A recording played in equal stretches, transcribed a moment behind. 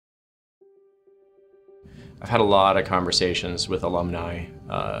I've had a lot of conversations with alumni,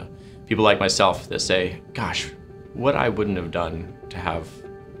 people like myself that say, gosh, what I wouldn't have done to have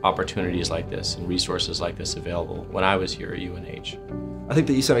opportunities like this and resources like this available when I was here at UNH. I think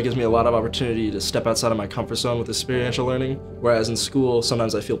the E-Center gives me a lot of opportunity to step outside of my comfort zone with experiential learning, whereas in school,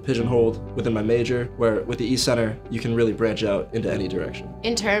 sometimes I feel pigeonholed within my major, where with the E-Center, you can really branch out into any direction.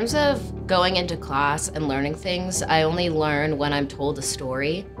 In terms of going into class and learning things, I only learn when I'm told a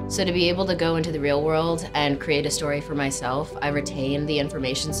story. So to be able to go into the real world and create a story for myself, I retain the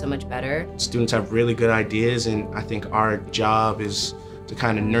information so much better. Students have really good ideas, and I think our job is to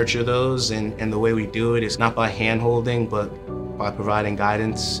kind of nurture those, and the way we do it is not by hand-holding, but by providing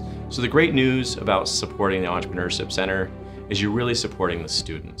guidance. So the great news about supporting the Entrepreneurship Center is you're really supporting the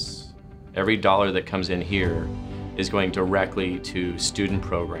students. Every dollar that comes in here is going directly to student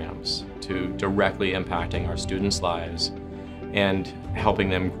programs, to directly impacting our students' lives and helping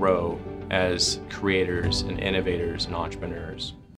them grow as creators and innovators and entrepreneurs.